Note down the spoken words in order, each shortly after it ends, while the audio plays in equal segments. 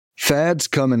Fads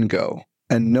come and go,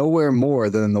 and nowhere more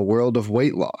than in the world of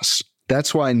weight loss.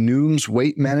 That's why Noom's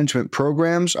weight management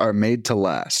programs are made to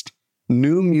last.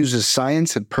 Noom uses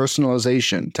science and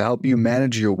personalization to help you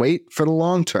manage your weight for the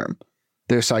long term.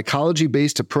 Their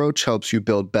psychology-based approach helps you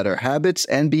build better habits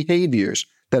and behaviors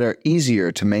that are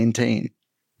easier to maintain.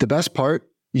 The best part?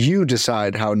 You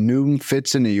decide how Noom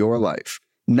fits into your life,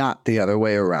 not the other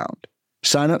way around.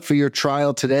 Sign up for your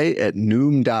trial today at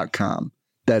Noom.com.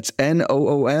 That's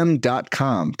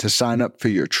Noom.com to sign up for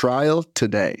your trial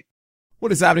today.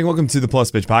 What is happening? Welcome to the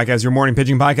Plus Pitch Podcast, your morning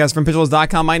pitching podcast from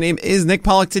pitchers.com. My name is Nick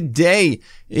Pollock. Today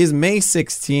is May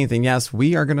 16th, and yes,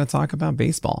 we are going to talk about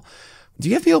baseball. Do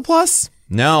you have PL Plus?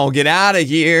 No, get out of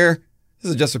here. This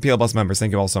is just for PL Plus members.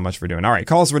 Thank you all so much for doing. All right,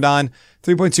 Carlos Rodon,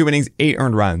 3.2 innings, 8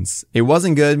 earned runs. It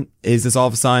wasn't good. Is this all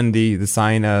of a sudden the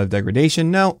sign of degradation?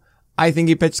 No, I think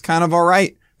he pitched kind of all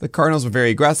right. The Cardinals were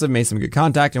very aggressive, made some good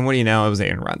contact, and what do you know? It was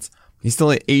 8 earned runs. He's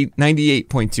still at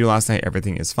 98.2 last night.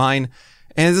 Everything is fine.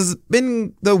 And this has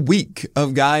been the week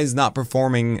of guys not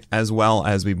performing as well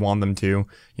as we want them to.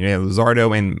 You know,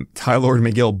 Luzardo and Tyler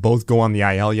McGill both go on the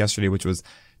IL yesterday, which was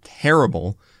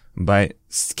terrible. But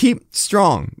keep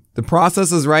strong. The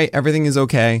process is right. Everything is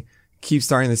okay. Keep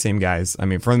starting the same guys. I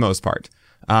mean, for the most part.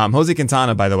 Jose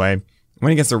Quintana, by the way,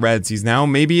 went against the Reds. He's now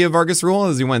maybe a Vargas rule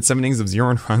as he went 7 innings of 0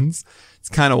 earned runs. It's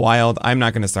kind of wild. I'm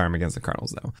not going to start him against the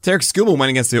Cardinals, though. Tarek Skubal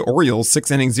went against the Orioles, 6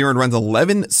 innings, 0 earned runs,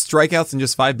 11 strikeouts, and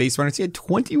just 5 base runners. He had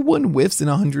 21 whiffs in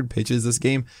 100 pitches this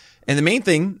game. And the main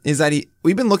thing is that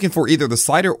we've been looking for either the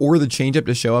slider or the changeup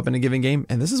to show up in a given game.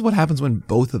 And this is what happens when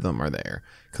both of them are there.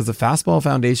 Because the fastball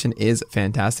foundation is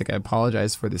fantastic. I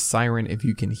apologize for the siren if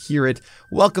you can hear it.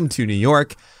 Welcome to New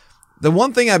York. The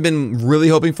one thing I've been really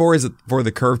hoping for is for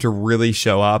the curve to really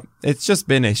show up. It's just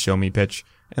been a show me pitch,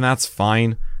 and that's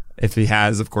fine. If he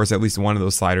has, of course, at least one of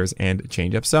those sliders and a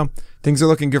changeup. So things are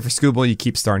looking good for Skubal. You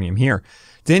keep starting him here.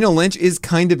 Daniel Lynch is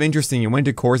kind of interesting. He went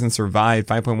to Coors and survived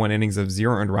 5.1 innings of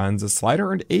 0 earned runs. A slider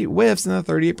earned 8 whiffs and a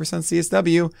 38%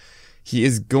 CSW. He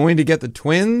is going to get the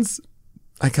Twins.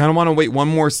 I kind of want to wait one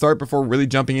more start before really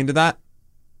jumping into that.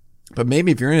 But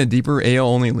maybe if you're in a deeper AL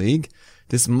only league,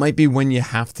 this might be when you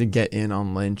have to get in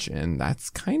on Lynch, and that's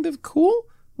kind of cool.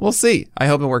 We'll see. I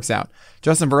hope it works out.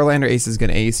 Justin Verlander, ace is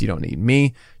going to ace. You don't need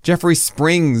me. Jeffrey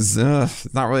Springs, not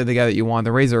really the guy that you want.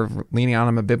 The Rays are leaning on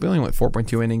him a bit, but he only went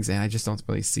 4.2 innings, and I just don't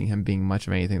really see him being much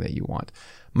of anything that you want.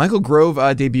 Michael Grove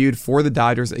debuted for the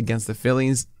Dodgers against the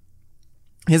Phillies.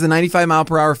 He has a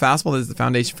 95-mile-per-hour fastball. That is the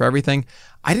foundation for everything.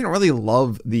 I didn't really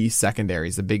love the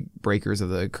secondaries, the big breakers of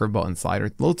the curveball and slider.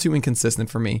 A little too inconsistent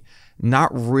for me.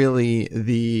 Not really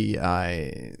the,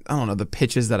 the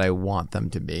pitches that I want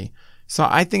them to be. So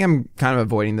I think I'm kind of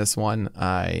avoiding this one.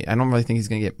 I don't really think he's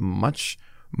going to get much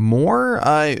more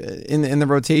in the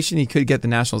rotation. He could get the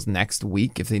Nationals next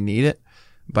week if they need it,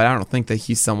 but I don't think that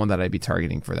he's someone that I'd be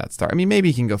targeting for that start. I mean, maybe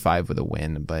he can go 5 with a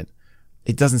win, but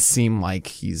it doesn't seem like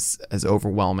he's as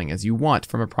overwhelming as you want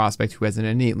from a prospect who has an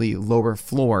innately lower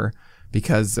floor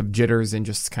because of jitters and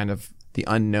just kind of the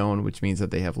unknown, which means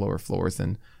that they have lower floors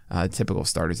than typical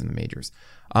starters in the majors.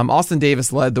 Austin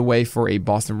Davis led the way for a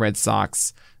Boston Red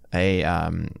Sox a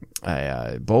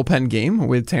bullpen game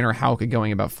with Tanner Houck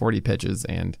going about 40 pitches.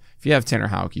 And if you have Tanner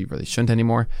Houck, you really shouldn't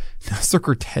anymore. Nestor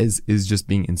Cortez is just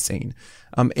being insane.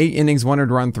 8 innings, 1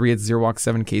 earned run, 3 hits, 0 walks,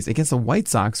 7 Ks against the White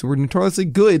Sox, who were notoriously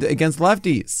good against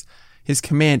lefties. His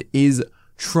command is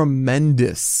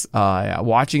tremendous.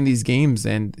 Watching these games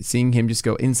and seeing him just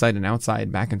go inside and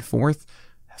outside, back and forth,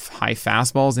 high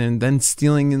fastballs, and then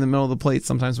stealing in the middle of the plate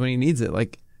sometimes when he needs it.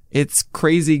 Like, it's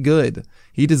crazy good.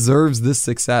 He deserves this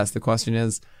success. The question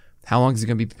is, how long is he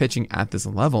going to be pitching at this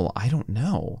level? I don't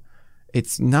know.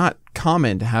 It's not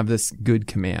common to have this good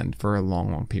command for a long,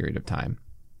 long period of time.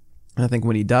 And I think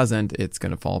when he doesn't, it's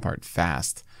going to fall apart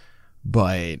fast.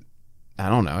 But I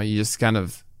don't know. You just kind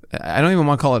of, I don't even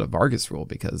want to call it a Vargas rule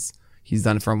because he's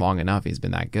done it for long enough. He's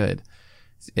been that good.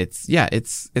 It's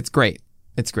great.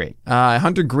 It's great.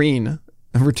 Hunter Green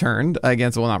returned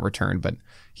against, well, not returned, but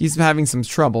he's having some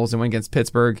troubles and went against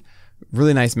Pittsburgh.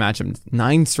 Really nice matchup.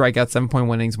 9 strikeouts,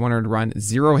 7.1 innings, 1 earned run,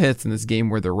 0 hits in this game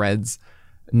where the Reds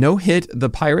no hit the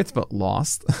Pirates, but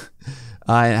lost.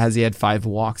 As he had 5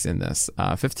 walks in this.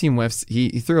 15 whiffs. He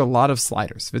threw a lot of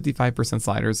sliders, 55%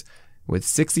 sliders with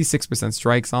 66%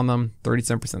 strikes on them,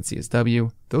 37%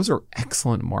 CSW. Those are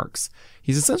excellent marks.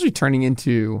 He's essentially turning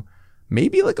into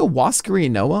maybe like a Huascar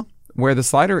Ynoa, where the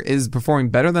slider is performing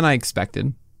better than I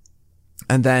expected,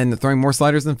 and then throwing more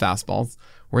sliders than fastballs,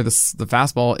 where the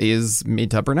fastball is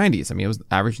mid to upper 90s. I mean, it was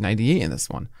average 98 in this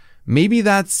one. Maybe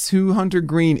that's who Hunter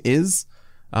Green is.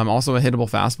 Also a hittable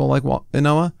fastball like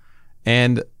Ynoa.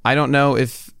 And I don't know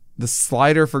if the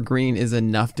slider for Green is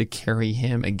enough to carry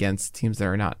him against teams that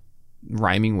are not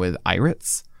rhyming with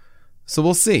Irates. So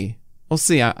we'll see.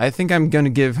 I think I'm going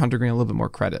to give Hunter Green a little bit more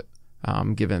credit,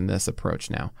 given this approach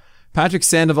now. Patrick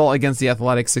Sandoval against the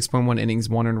Athletics, 6.1 innings,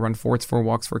 1 earned run, 4 hits, 4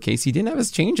 walks, 4 Ks. He didn't have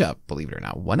his changeup, believe it or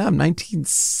not. 1 out of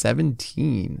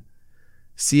 1917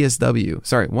 CSW.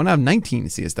 Sorry, 1 out of 19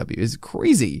 CSW is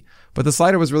crazy. But the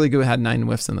slider was really good. It had 9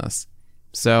 whiffs in this.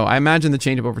 So I imagine the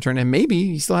changeup overturned, and maybe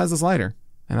he still has the slider.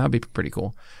 And that would be pretty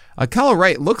cool. Kyle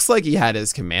Wright looks like he had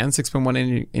his command,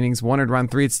 6.1 innings, 1 earned run,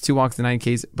 3 hits, 2 walks, and 9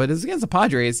 Ks. But it's against the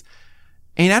Padres.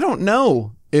 And I don't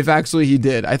know if actually he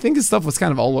did. I think his stuff was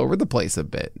kind of all over the place a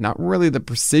bit. Not really the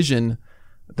precision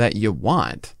that you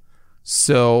want.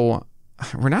 So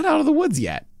we're not out of the woods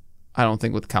yet, I don't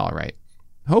think, with Kyle Wright.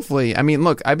 Hopefully. I mean,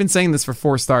 look, I've been saying this for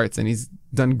 4 starts, and he's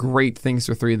done great things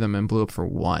for 3 of them and blew up for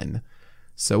 1.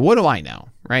 So what do I know,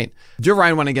 right? Joe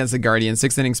Ryan went against the Guardians,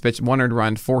 6 innings pitched, 1 earned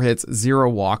run, 4 hits, 0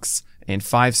 walks, and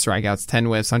 5 strikeouts, 10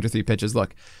 whiffs, 103 pitches.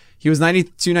 Look, he was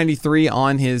 92-93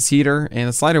 on his heater, and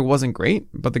the slider wasn't great,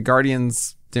 but the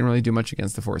Guardians didn't really do much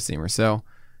against the four-seamer. So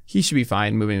he should be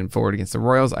fine moving forward against the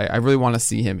Royals. I really want to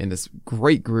see him in this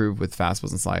great groove with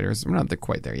fastballs and sliders. We're not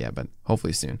quite there yet, but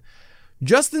hopefully soon.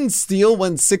 Justin Steele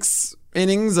went 6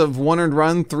 innings of 1 earned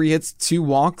run, 3 hits, 2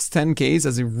 walks, 10 Ks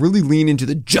as he really leaned into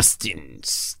the Justin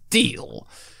Steele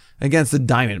against the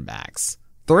Diamondbacks.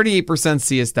 38%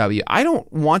 CSW. I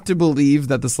don't want to believe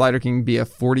that the slider can be a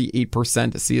 48%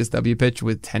 CSW pitch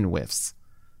with 10 whiffs.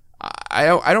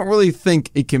 I don't really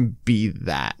think it can be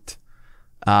that.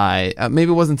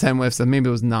 Maybe it wasn't 10 whiffs, maybe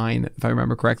it was 9 if I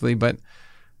remember correctly. But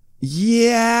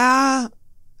yeah,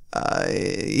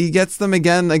 he gets them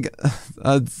again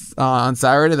on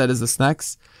Saturday. That is the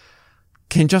Snacks.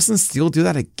 Can Justin Steele do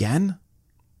that again?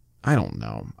 I don't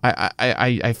know.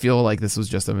 I feel like this was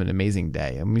just an amazing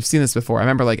day. I mean, we've seen this before. I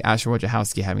remember like Asher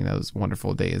Wojciechowski having those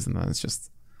wonderful days, and then it's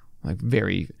just like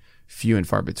very few and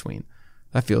far between.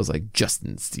 That feels like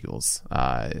Justin Steele's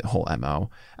whole MO.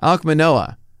 Alek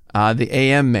Manoah, the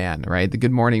AM man, right? The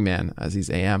good morning man, as he's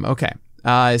AM. Okay.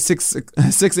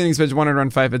 6 innings pitched, 1 earned run,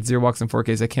 5 hits, 0 walks, and 4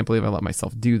 Ks. I can't believe I let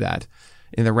myself do that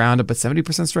in the roundup, but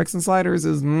 70% strikes and sliders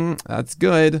is, that's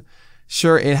good.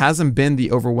 Sure, it hasn't been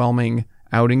the overwhelming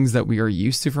outings that we are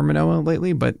used to from Manoah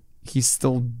lately, but he's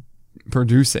still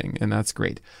producing, and that's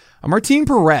great. Martin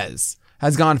Perez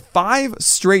has gone 5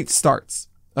 straight starts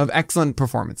of excellent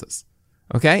performances.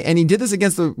 Okay, and he did this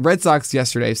against the Red Sox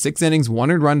yesterday. 6 innings,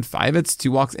 1 earned run, 5 hits,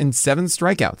 2 walks, and 7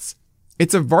 strikeouts.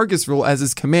 It's a Vargas rule, as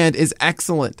his command is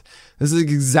excellent. This is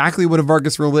exactly what a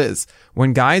Vargas rule is.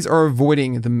 When guys are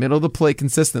avoiding the middle of the plate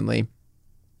consistently,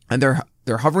 and they're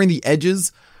hovering the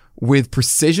edges with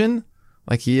precision,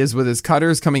 like he is with his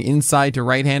cutters coming inside to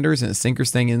right-handers and his sinker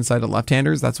staying inside to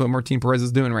left-handers. That's what Martin Perez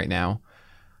is doing right now.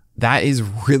 That is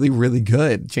really, really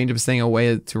good. Changeup staying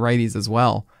away to righties as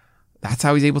well. That's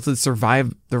how he's able to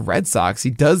survive the Red Sox.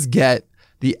 He does get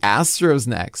the Astros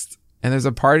next. And there's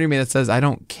a part of me that says, I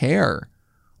don't care.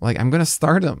 Like, I'm going to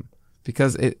start him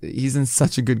because he's in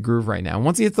such a good groove right now.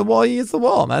 Once he hits the wall, he hits the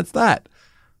wall. And that's that.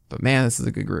 But man, this is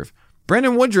a good groove.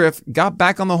 Brandon Woodruff got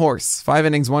back on the horse. 5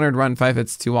 innings, 1 earned run, 5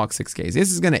 hits, 2 walks, 6 Ks.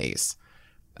 This is going to ace.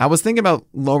 I was thinking about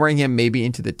lowering him maybe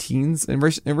into the teens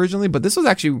originally, but this was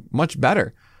actually much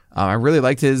better. I really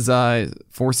liked his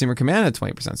 4-seamer command at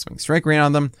 20% swing strike rate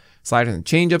on them. Sliders and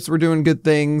changeups were doing good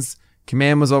things.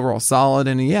 Command was overall solid,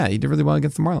 and yeah, he did really well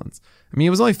against the Marlins. I mean,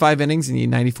 it was only 5 innings and he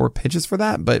had 94 pitches for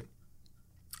that, but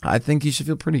I think you should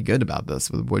feel pretty good about this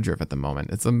with Woodruff at the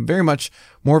moment. It's a very much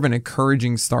more of an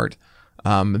encouraging start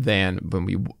than when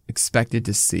we expected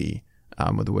to see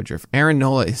with Woodruff. Aaron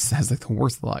Nola has like the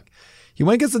worst luck. He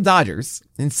went against the Dodgers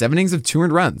in 7 innings of 2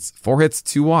 earned runs, 4 hits,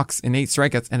 2 walks, and 8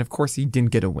 strikeouts, and of course he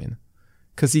didn't get a win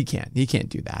because he can't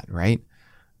do that, right?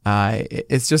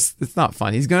 It's not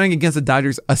fun. He's going against the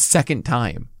Dodgers a second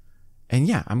time. And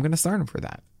yeah, I'm going to start him for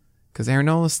that because Aaron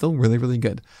Nola is still really, really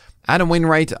good. Adam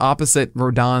Wainwright, opposite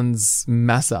Rodon's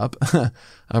mess up,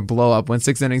 a blow up, went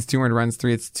 6 innings, 2 earned runs,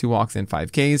 3 hits, 2 walks, and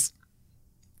 5 Ks.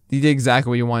 He did exactly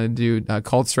what you wanted to do.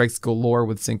 Called strikes galore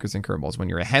with sinkers and curveballs. When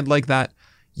you're ahead like that,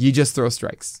 you just throw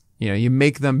strikes. You know, you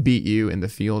make them beat you in the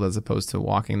field as opposed to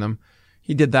walking them.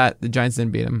 He did that. The Giants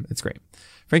didn't beat him. It's great.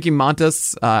 Frankie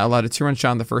Montas allowed a 2-run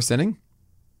shot in the first inning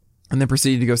and then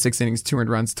proceeded to go 6 innings, 2 earned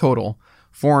runs total,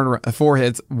 4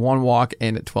 hits, 1 walk,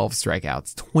 and 12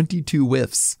 strikeouts, 22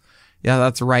 whiffs. Yeah,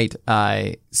 that's right.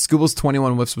 Skubal's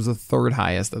 21 whiffs was the 3rd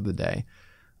highest of the day.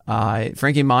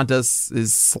 Frankie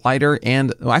Montas' slider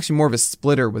and actually more of a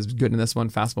splitter was good in this one.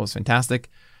 Fastball was fantastic.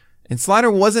 And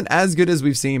slider wasn't as good as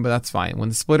we've seen, but that's fine. When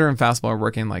the splitter and fastball are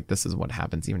working, like this is what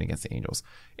happens even against the Angels.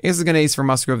 Ace is going to ace for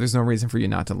Musgrove. There's no reason for you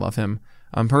not to love him.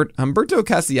 Humberto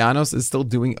Castellanos is still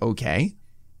doing okay.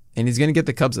 And he's going to get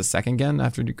the Cubs a second again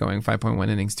after going 5.1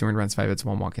 innings, 2 earned runs, 5 hits,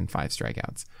 1 walk, and 5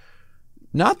 strikeouts.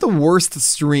 Not the worst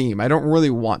stream. I don't really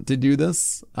want to do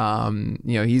this.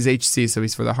 He's HC, so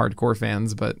he's for the hardcore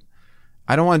fans, but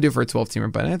I don't want to do it for a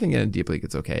 12-teamer, but I think in a deep league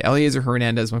it's okay. Eliezer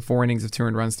Hernandez went 4 innings of 2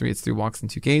 earned runs, 3 hits, 3 walks, and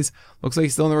 2 Ks. Looks like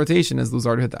he's still in the rotation as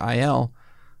Luzardo hit the IL.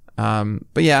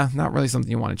 But yeah, not really something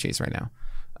you want to chase right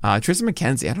now. Tristan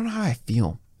McKenzie, I don't know how I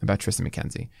feel about Tristan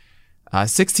McKenzie.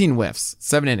 16 whiffs,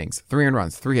 7 innings, 3 earned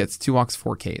runs, 3 hits, 2 walks,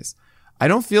 4 Ks. I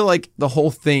don't feel like the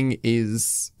whole thing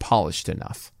is polished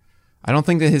enough. I don't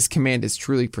think that his command is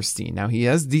truly pristine. Now, he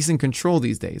has decent control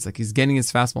these days. Like, he's getting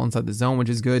his fastball inside the zone, which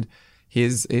is good.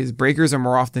 His breakers are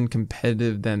more often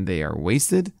competitive than they are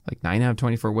wasted. Like 9 out of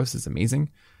 24 whiffs is amazing.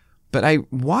 But I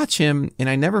watch him and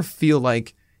I never feel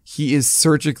like he is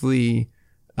surgically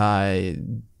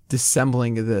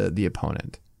dissembling the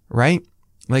opponent, right?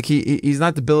 Like he's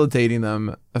not debilitating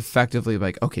them effectively.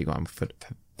 Like, okay, go on,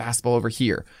 fastball over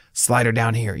here, slider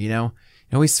down here, It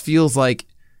always feels like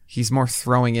he's more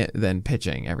throwing it than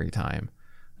pitching every time.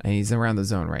 And he's around the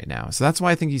zone right now. So that's why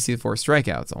I think you see 4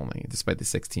 strikeouts only, despite the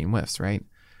 16 whiffs, right?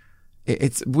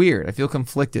 It's weird. I feel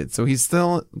conflicted. So he's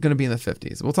still going to be in the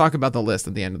 50s. We'll talk about the list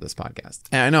at the end of this podcast.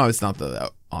 And I know it's not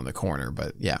on the corner,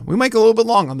 but yeah, we might go a little bit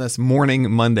long on this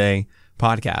morning Monday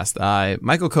podcast.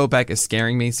 Michael Kopech is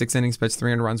scaring me. 6 innings pitched,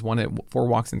 300 runs, 1 hit, 4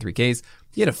 walks, and 3 Ks.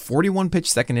 He had a 41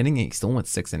 pitch second inning, and he still went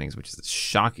 6 innings, which is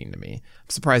shocking to me. I'm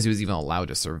surprised he was even allowed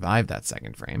to survive that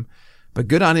second frame. But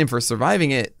good on him for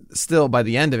surviving it. Still, by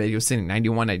the end of it, he was sitting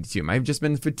 91, 92. Might have just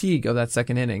been fatigue of that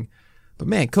second inning. But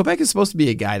man, Kopech is supposed to be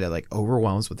a guy that like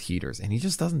overwhelms with heaters, and he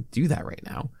just doesn't do that right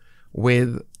now.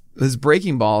 With his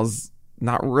breaking balls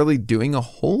not really doing a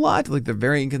whole lot, like they're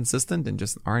very inconsistent and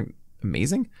just aren't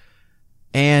amazing.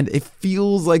 And it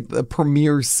feels like the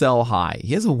premier sell high.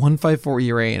 He has a 1.54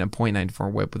 ERA and a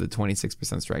 0.94 WHIP with a 26%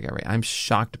 strikeout rate. I'm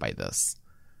shocked by this.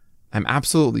 I'm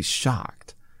absolutely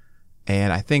shocked.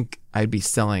 And I think I'd be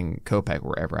selling Kopech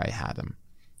wherever I had him.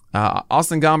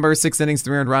 Austin Gomber, 6 innings,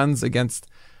 300 runs against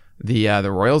the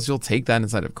Royals. You'll take that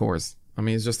inside of Coors. I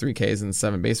mean, it's just 3 Ks and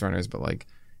 7 base runners, but like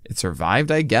it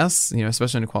survived, I guess,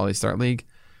 especially in a quality start league.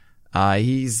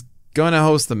 He's going to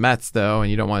host the Mets, though, and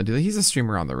you don't want to do that. He's a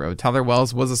streamer on the road. Tyler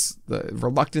Wells was the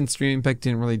reluctant streaming pick,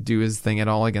 didn't really do his thing at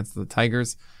all against the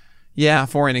Tigers. Yeah,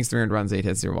 4 innings, 300 runs, 8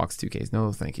 hits, 0 walks, 2 Ks.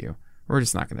 No, thank you. We're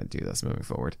just not going to do this moving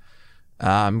forward.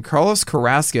 Carlos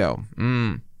Carrasco.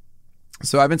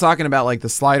 So I've been talking about like the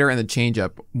slider and the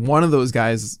changeup. One of those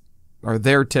guys are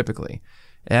there typically.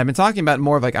 And I've been talking about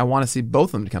more of like, I want to see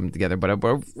both of them come together, but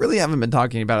what I really haven't been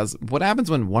talking about is what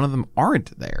happens when one of them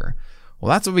aren't there.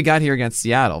 Well, that's what we got here against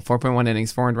Seattle. 4.1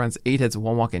 innings, 4 earned runs, 8 hits,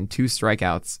 1 walk, and 2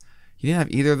 strikeouts. He didn't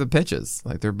have either of the pitches.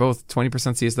 Like they're both 20%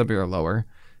 CSW or lower,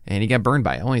 and he got burned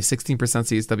by it. Only 16%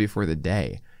 CSW for the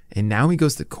day. And now he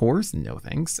goes to Coors, no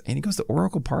thanks. And he goes to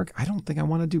Oracle Park. I don't think I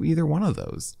want to do either one of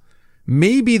those.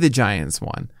 Maybe the Giants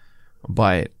one.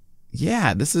 But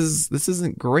yeah, this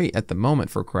isn't great at the moment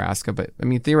for Carrasco. But I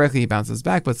mean, theoretically he bounces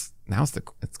back, but now it's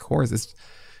Coors.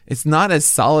 It's not as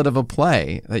solid of a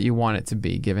play that you want it to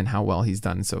be, given how well he's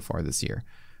done so far this year.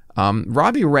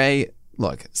 Robbie Ray,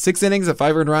 look, 6 innings of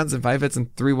 5 earned runs and 5 hits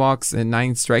and 3 walks and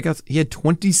 9 strikeouts. He had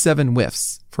 27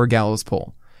 whiffs for Gallows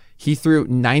Pole. He threw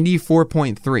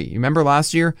 94.3. You remember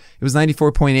last year? It was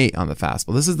 94.8 on the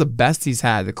fastball. This is the best he's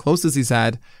had, the closest he's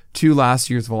had to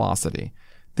last year's velocity.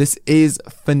 This is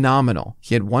phenomenal.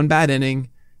 He had 1 bad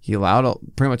inning. He allowed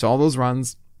pretty much all those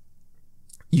runs.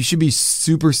 You should be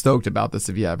super stoked about this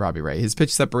if you have Robbie Ray. His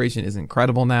pitch separation is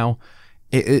incredible now.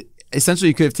 Essentially,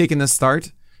 you could have taken this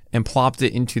start and plopped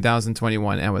it in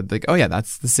 2021 and would like, oh yeah,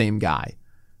 that's the same guy.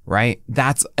 Right?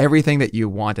 That's everything that you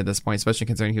want at this point, especially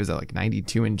considering he was at like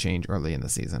 92 and change early in the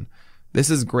season. This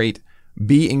is great.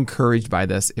 Be encouraged by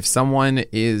this. If someone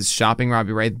is shopping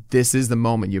Robbie Ray, this is the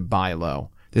moment you buy low.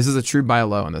 This is a true buy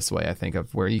low in this way, I think,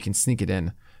 of where you can sneak it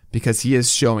in because he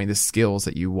is showing the skills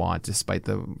that you want despite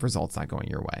the results not going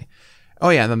your way. Oh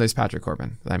yeah, and then there's Patrick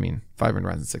Corbin. I mean, 5 earned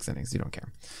runs in 6 innings. You don't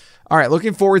care. All right,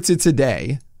 looking forward to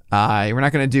today. We're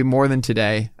not going to do more than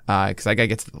today because I got to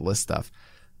get to the list stuff.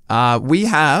 We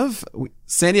have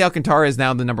Sandy Alcantara is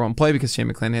now the number 1 play because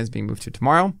Shane McClanahan is being moved to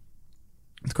tomorrow.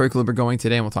 With Corey Kluber going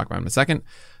today, and we'll talk about him in a second.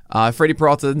 Freddie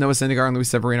Peralta, Noah Syndergaard, and Luis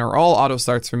Severino are all auto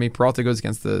starts for me. Peralta goes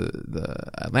against the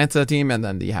Atlanta team, and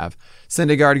then you have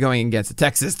Syndergaard going against the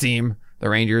Texas team, the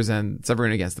Rangers, and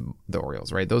Severino against the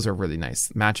Orioles, right? Those are really nice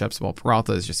matchups. Well,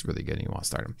 Peralta is just really good and you want to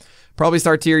start him. Probably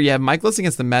start tier. You have Michaelis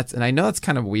against the Mets, and I know that's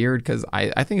kind of weird because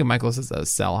I think of Michaelis as a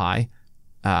sell high,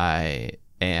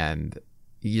 and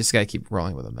you just got to keep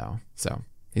rolling with him, though. So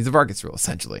he's a Vargas rule,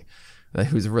 essentially,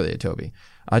 who's really a Toby.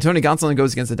 Tony Gonsolin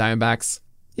goes against the Diamondbacks.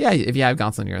 Yeah, if you have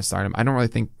Gonsolin, you're going to start him. I don't really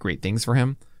think great things for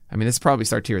him. I mean, this probably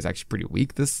start tier is actually pretty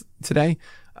weak today.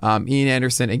 Ian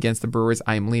Anderson against the Brewers,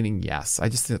 I'm leaning yes. I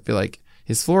just feel like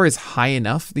his floor is high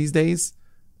enough these days,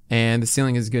 and the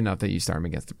ceiling is good enough that you start him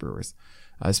against the Brewers,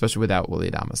 especially without Willy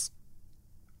Adames.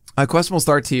 Questionable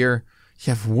start tier.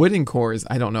 You have Wood and Coors.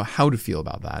 I don't know how to feel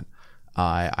about that.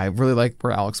 I really like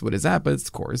where Alex Wood is at, but it's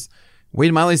Coors.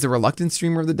 Wade Miley is the reluctant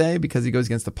streamer of the day because he goes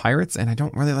against the Pirates, and I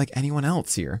don't really like anyone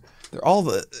else here. They're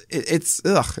all it's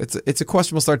a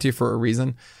questionable start tier for a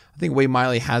reason. I think Wade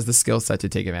Miley has the skill set to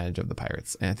take advantage of the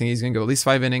Pirates, and I think he's going to go at least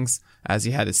 5 innings, as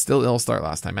he had his still ill start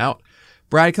last time out.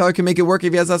 Brad Keller can make it work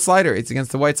if he has that slider. It's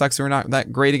against the White Sox, who are not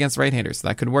that great against right-handers, so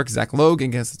that could work. Zach Logue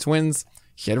against the Twins.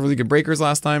 He had really good breakers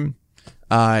last time.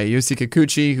 Yoshi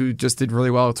Kikuchi, who just did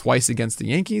really well twice against the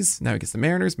Yankees. Now against the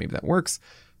Mariners. Maybe that works.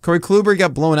 Corey Kluber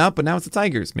got blown up, but now it's the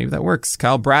Tigers. Maybe that works.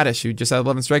 Kyle Bradish, who just had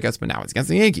 11 strikeouts, but now it's against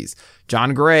the Yankees.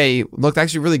 John Gray looked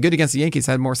actually really good against the Yankees,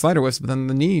 had more slider whiffs, but then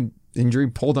the knee injury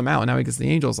pulled him out. Now he gets the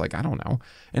Angels. Like, I don't know.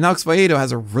 And Alex Vallejo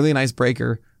has a really nice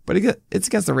breaker, but it's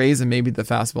against the Rays, and maybe the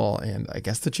fastball and I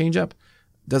guess the changeup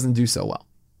doesn't do so well.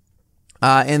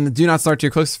 And the do not start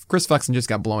tier, Chris Flexen just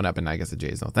got blown up, and I guess the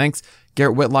Jays, no thanks.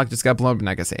 Garrett Whitlock just got blown up, and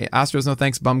I guess the Astros, no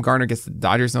thanks. Bumgarner gets the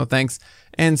Dodgers, no thanks.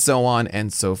 And so on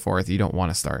and so forth. You don't want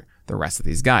to start the rest of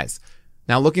these guys.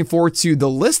 Now, looking forward to the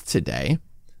list today.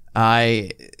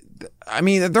 I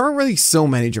mean, there aren't really so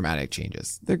many dramatic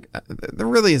changes. There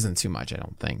really isn't too much, I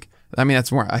don't think. I mean,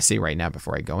 that's more I say right now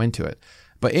before I go into it.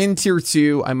 But in tier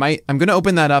 2, I'm going to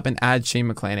open that up and add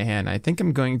Shane McClanahan. I think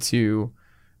I'm going to,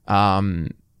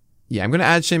 I'm going to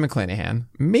add Shane McClanahan,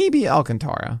 maybe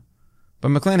Alcantara, but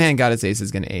McClanahan got his ace,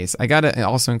 is going to ace. I got to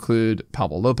also include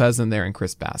Pablo Lopez in there and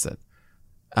Chris Bassett.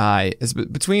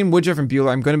 Between Woodruff and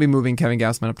Buehler, I'm going to be moving Kevin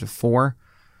Gausman up to 4.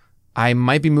 I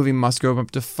might be moving Musgrove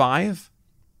up to 5,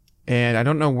 and I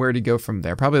don't know where to go from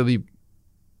there. Probably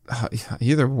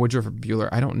either Woodruff or Buehler.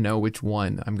 I don't know which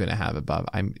one I'm going to have above.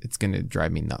 It's going to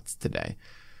drive me nuts today.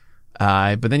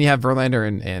 But then you have Verlander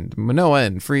and Manoah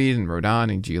and Fried and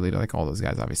Rodon and Giolito. Like, all those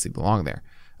guys obviously belong there.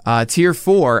 Tier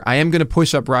 4, I am going to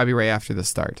push up Robbie Ray after the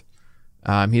start.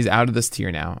 He's out of this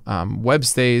tier now. Webb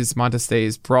stays, Monta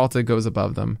stays, Peralta goes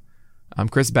above them.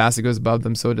 Chris Bassett goes above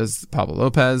them, so does Pablo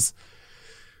Lopez.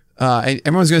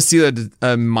 Everyone's going to see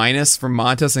a minus from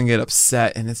Montas and get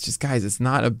upset, and it's just, guys, it's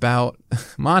not about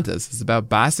Montas. It's about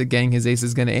Bassett getting his ace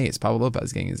is going to ace. Pablo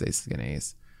Lopez getting his ace is going to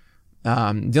ace.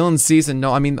 Dylan Cease and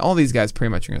all these guys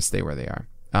pretty much are going to stay where they are.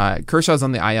 Kershaw's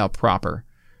on the IL proper,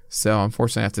 so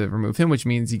unfortunately I have to remove him, which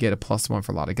means you get a +1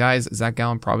 for a lot of guys. Zach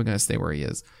Gallen probably going to stay where he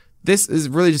is. This is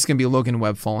really just going to be Logan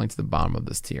Webb falling to the bottom of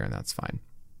this tier, and that's fine.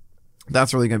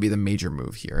 That's really going to be the major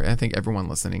move here. I think everyone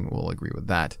listening will agree with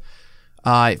that.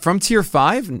 From tier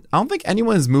 5, I don't think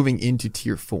anyone is moving into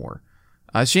tier 4.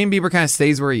 Shane Bieber kind of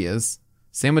stays where he is.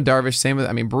 Same with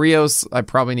Darvish. Barrios, I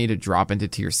probably need to drop into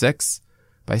tier 6,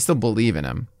 but I still believe in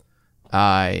him.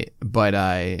 It's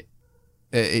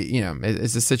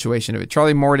a situation of it.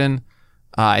 Charlie Morton,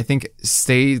 I think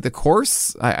stay the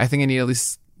course. I think I need at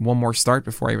least one more start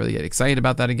before I really get excited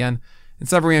about that again. And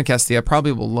Severino Castilla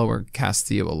probably will lower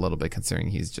Castillo a little bit, considering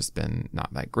he's just been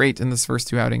not that great in this first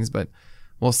 2 outings, but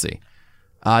we'll see.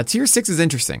 Tier 6 is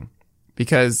interesting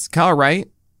because Kyle Wright,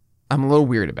 I'm a little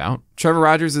weird about. Trevor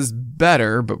Rogers is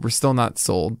better, but we're still not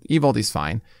sold. Evaldi's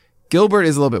fine. Gilbert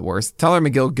is a little bit worse. Tyler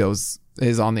McGill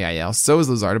is on the IL. So is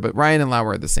Luzardo, but Ryan and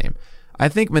Lauer are the same. I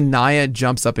think Mania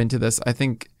jumps up into this. I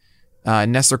think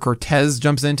Nestor Cortez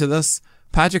jumps into this.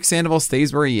 Patrick Sandoval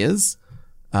stays where he is.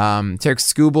 Tarek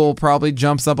Skubal probably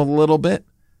jumps up a little bit.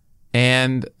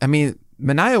 And, I mean,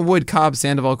 Mania, Wood, Cobb,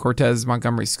 Sandoval, Cortez,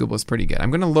 Montgomery, Skubal is pretty good.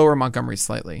 I'm going to lower Montgomery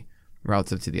slightly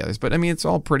relative to the others, but, I mean, it's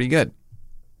all pretty good.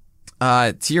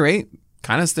 Tier 8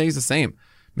 kind of stays the same.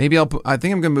 Maybe I think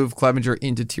I'm going to move Clevenger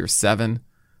into tier 7,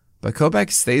 but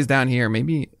Kopech stays down here.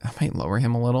 Maybe I might lower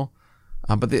him a little.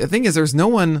 But the thing is, there's no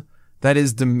one that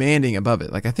is demanding above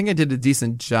it. Like, I think I did a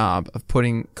decent job of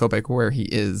putting Kopech where he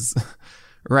is,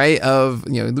 right? Of,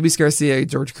 Luis Garcia,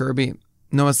 George Kirby,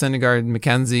 Noah Syndergaard,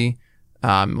 McKenzie,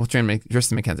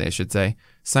 Tristan McKenzie, I should say,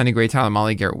 Sonny Gray, Tyler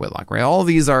Mahle, Garrett Whitlock, right? All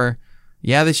these are,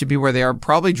 they should be where they are.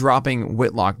 Probably dropping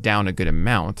Whitlock down a good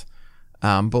amount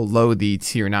below the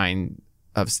tier 9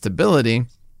 of stability.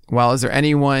 Well, is there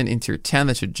anyone in tier 10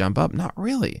 that should jump up? Not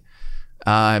really.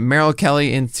 Merrill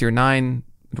Kelly in tier 9,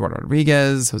 Eduardo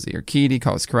Rodriguez, Jose Urquidy,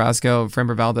 Carlos Carrasco,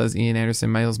 Framber Valdez, Ian Anderson,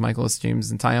 Miles Michaelis,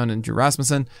 James Taillon, and Drew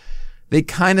Rasmussen. They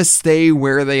kind of stay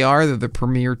where they are. They're the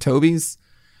premier Tobies.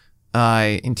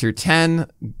 In tier 10,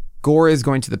 Gore is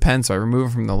going to the pen, so I remove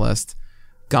him from the list.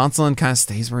 Gonsolin kind of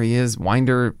stays where he is.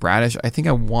 Winder, Bradish. I think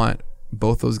I want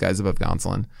both those guys above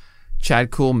Gonsolin.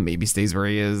 Chad Kuhl maybe stays where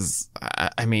he is.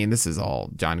 I mean, this is all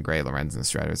John Gray, Lorenzen, and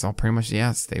Strider. It's all pretty much,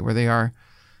 stay where they are.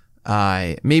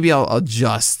 Maybe I'll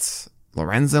adjust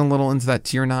Lorenzen a little into that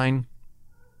tier 9.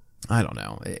 I don't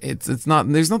know. It's not,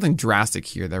 there's nothing drastic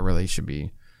here that really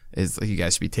you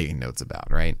guys should be taking notes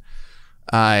about, right?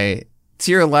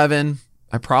 Tier 11,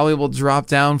 I probably will drop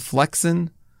down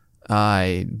Flexen.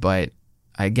 But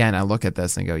again, I look at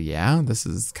this and go, this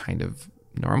is kind of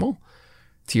normal.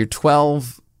 Tier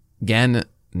 12, again,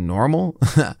 normal.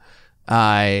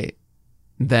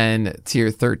 Then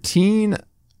tier 13,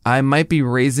 I might be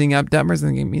raising up Detmers.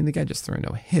 I mean, the guy just threw a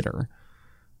no-hitter.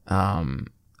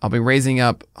 I'll be raising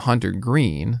up Hunter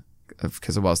Green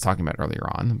because of what I was talking about earlier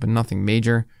on, but nothing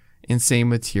major. And same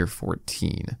with tier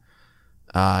 14.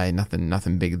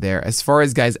 Nothing big there. As far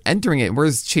as guys entering it, where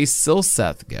does Chase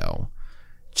Silseth go?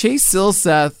 Chase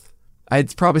Silseth,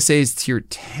 I'd probably say is tier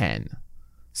 10.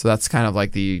 So that's kind of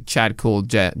like the Chad Kuhl,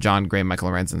 John Gray, Michael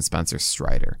Lorenzen, Spencer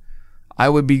Strider. I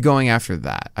would be going after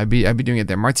that. I'd be doing it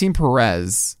there. Martin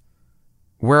Perez,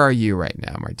 where are you right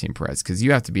now, Martin Perez? Because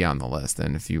you have to be on the list.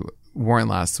 And if you weren't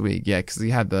last week, because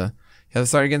he had the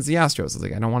start against the Astros. I was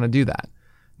like, I don't want to do that.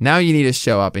 Now you need to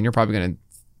show up, and you're probably going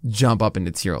to jump up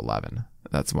into tier 11.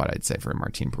 That's what I'd say for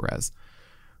Martin Perez.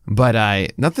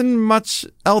 But nothing much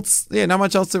else. Not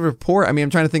much else to report. I mean, I'm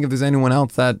trying to think if there's anyone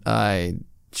else that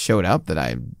showed up that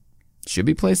I should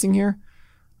be placing here.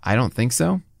 I don't think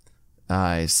so.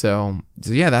 So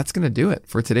that's going to do it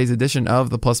for today's edition of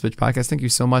the Plus Pitch Podcast. Thank you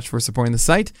so much for supporting the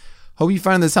site. Hope you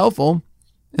find this helpful.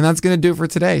 And that's going to do it for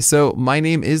today. So my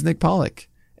name is Nick Pollock,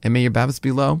 and may your BABIPs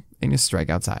be low and your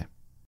strikeouts high.